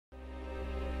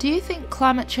Do you think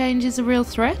climate change is a real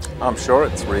threat? I'm sure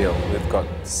it's real. We've got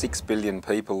 6 billion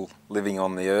people living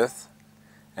on the earth,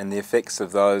 and the effects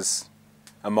of those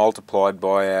are multiplied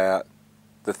by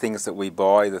the things that we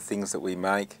buy, the things that we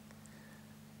make.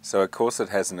 So of course it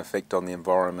has an effect on the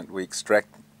environment. We extract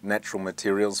natural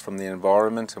materials from the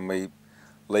environment and we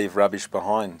leave rubbish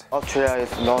behind. Australia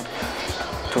is not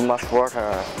too much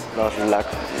water,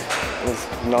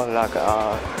 it's not like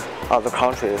other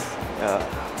countries.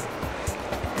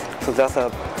 So that's a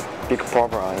big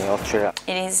problem in Australia.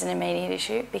 It is an immediate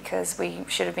issue because we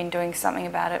should have been doing something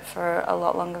about it for a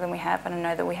lot longer than we have, and I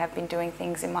know that we have been doing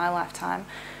things in my lifetime,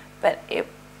 but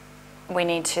we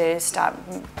need to start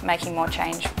making more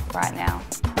change right now.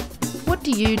 What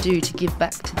do you do to give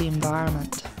back to the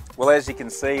environment? Well, as you can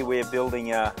see, we're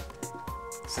building a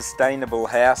sustainable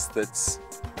house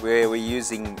where we're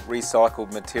using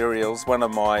recycled materials. One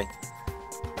of my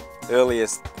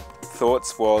earliest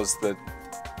thoughts was that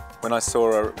when I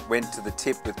went to the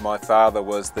tip with my father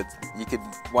was that you could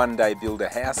one day build a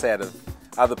house out of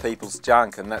other people's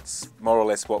junk, and that's more or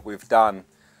less what we've done.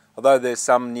 Although there's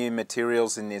some new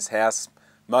materials in this house,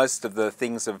 most of the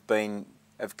things have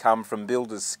come from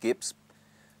builders' skips,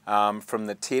 from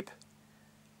the tip,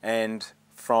 and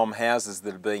from houses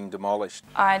that are being demolished.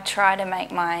 I try to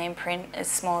make my imprint as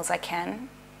small as I can.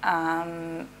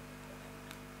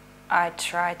 I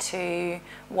try to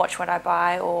watch what I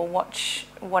buy or watch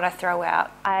what I throw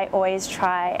out. I always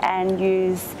try and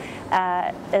use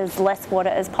as less water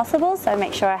as possible, so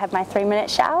make sure I have my 3-minute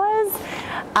showers,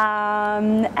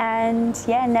 and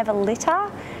yeah, never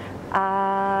litter,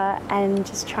 and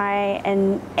just try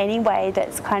in any way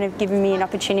that's kind of given me an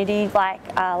opportunity. Like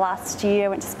last year I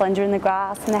went to Splendour in the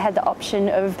Grass and they had the option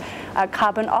of a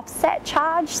carbon offset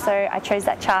charge, so I chose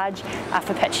that charge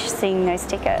for purchasing those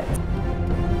tickets.